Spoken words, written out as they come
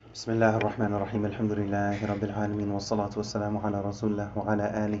بسم الله الرحمن الرحيم الحمد لله رب العالمين والصلاة والسلام على رسول الله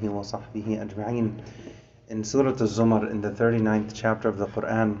وعلى آله وصحبه أجمعين. In Surah Al-Zumar, in the 39th chapter of the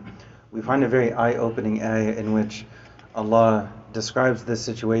Quran, we find a very eye-opening ayah in which Allah describes the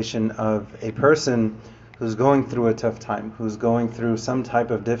situation of a person who's going through a tough time, who's going through some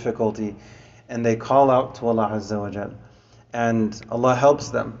type of difficulty, and they call out to Allah Azza wa Jal, and Allah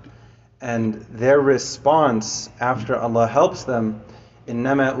helps them. And their response after Allah helps them,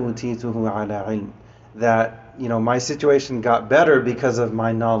 إِنَّمَا أُوتِيتُهُ عَلَى عِلْمٍ, that, my situation got better because of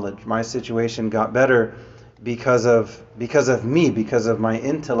my knowledge. My situation got better because of me, because of my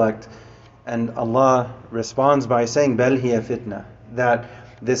intellect. And Allah responds by saying, بَلْ هِيَ فِتْنَةٌ, that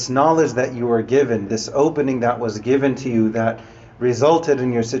this knowledge that you were given, this opening that was given to you that resulted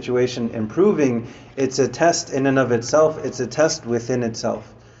in your situation improving, it's a test in and of itself, it's a test within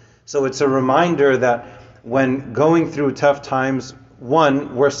itself. So it's a reminder that when going through tough times,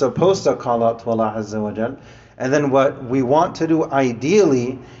 one, we're supposed to call out to Allah Azza wa Jal, and then what we want to do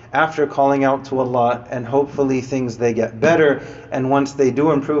ideally after calling out to Allah, and hopefully things they get better, and once they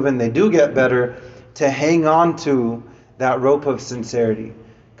do improve and they do get better, to hang on to that rope of sincerity.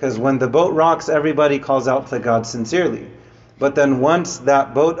 Because when the boat rocks, everybody calls out to God sincerely. But then once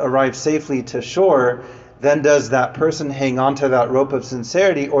that boat arrives safely to shore, then does that person hang on to that rope of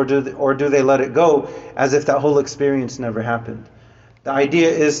sincerity, or do they let it go as if that whole experience never happened? The idea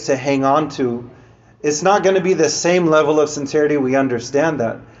is to hang on to. It's not going to be the same level of sincerity, we understand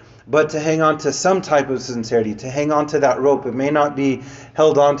that, but to hang on to some type of sincerity, to hang on to that rope. It may not be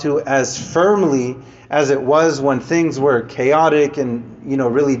held on to as firmly as it was when things were chaotic and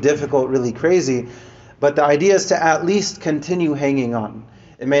really difficult, really crazy, but the idea is to at least continue hanging on.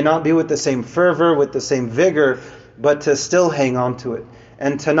 It may not be with the same fervor, with the same vigor, but to still hang on to it.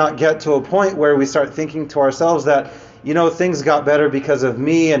 And to not get to a point where we start thinking to ourselves that, things got better because of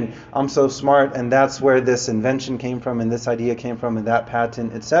me and I'm so smart and that's where this invention came from and this idea came from and that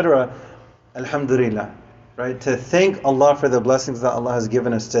patent, etc. Alhamdulillah. Right? To thank Allah for the blessings that Allah has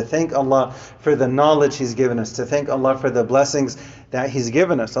given us, to thank Allah for the knowledge He's given us, to thank Allah for the blessings that He's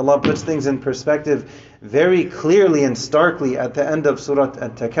given us. Allah puts things in perspective very clearly and starkly at the end of Surah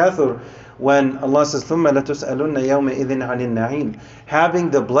At-Takathur when Allah says, ثُمَّ لَتُسْأَلُنَّ يَوْمَئِذٍ عَنِ النَّعِيمِ.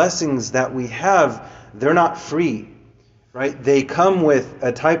 Having the blessings that we have, they're not free. Right? They come with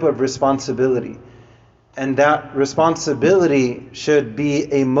a type of responsibility. And that responsibility should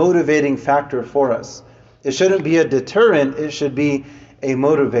be a motivating factor for us. It shouldn't be a deterrent, it should be a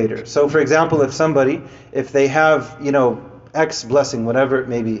motivator. So for example, if they have, X blessing, whatever it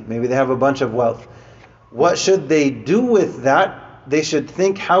may be, maybe they have a bunch of wealth, what should they do with that? They should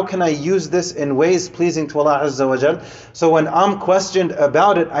think, how can I use this in ways pleasing to Allah Azza wa Jal? So when I'm questioned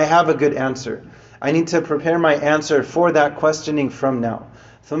about it, I have a good answer. I need to prepare my answer for that questioning from now.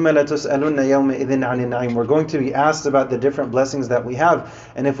 ثُمَّ لَتُسْأَلُنَّ يَوْمَئِذٍ عَنِ النَّعِيمِ. We're going to be asked about the different blessings that we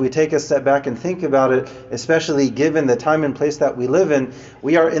have. And if we take a step back and think about it, especially given the time and place that we live in,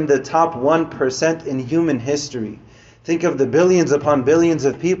 we are in the top 1% in human history. Think of the billions upon billions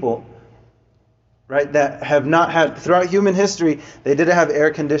of people, right, that have not had, throughout human history, they didn't have air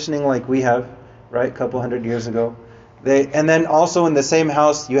conditioning like we have, right, a couple hundred years ago. And then also in the same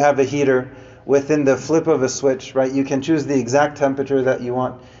house, you have a heater. Within the flip of a switch, right? You can choose the exact temperature that you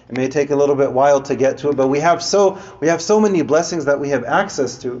want. It may take a little bit while to get to it, but we have so many blessings that we have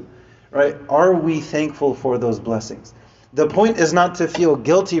access to, right? Are we thankful for those blessings? The point is not to feel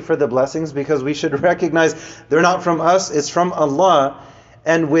guilty for the blessings, because we should recognize they're not from us, it's from Allah.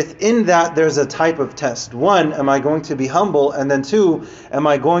 And within that, there's a type of test. One, am I going to be humble? And then two, am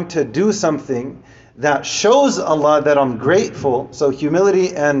I going to do something that shows Allah that I'm grateful? So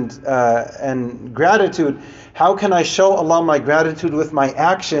humility and gratitude. How can I show Allah my gratitude with my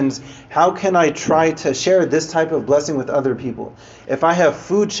actions? How can I try to share this type of blessing with other people? If I have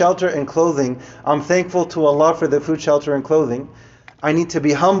food, shelter, and clothing, I'm thankful to Allah for the food, shelter, and clothing. I need to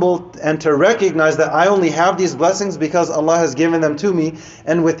be humble and to recognize that I only have these blessings because Allah has given them to me.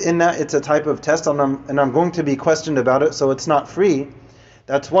 And within that, it's a type of test, and I'm going to be questioned about it, so it's not free.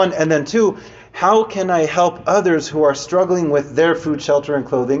 That's one. And then two, how can I help others who are struggling with their food, shelter, and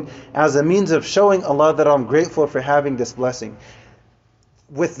clothing as a means of showing Allah that I'm grateful for having this blessing?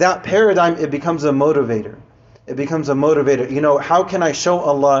 With that paradigm, it becomes a motivator. It becomes a motivator. How can I show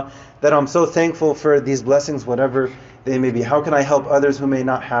Allah that I'm so thankful for these blessings, whatever they may be? How can I help others who may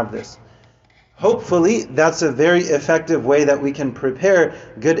not have this? Hopefully, that's a very effective way that we can prepare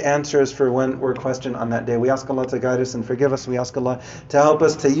good answers for when we're questioned on that day. We ask Allah to guide us and forgive us. We ask Allah to help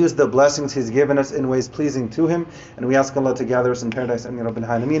us to use the blessings He's given us in ways pleasing to Him. And we ask Allah to gather us in paradise. Ameen Rabbil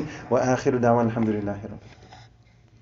Alameen. Wa akhiru da'wan alhamdulillahi rabbil.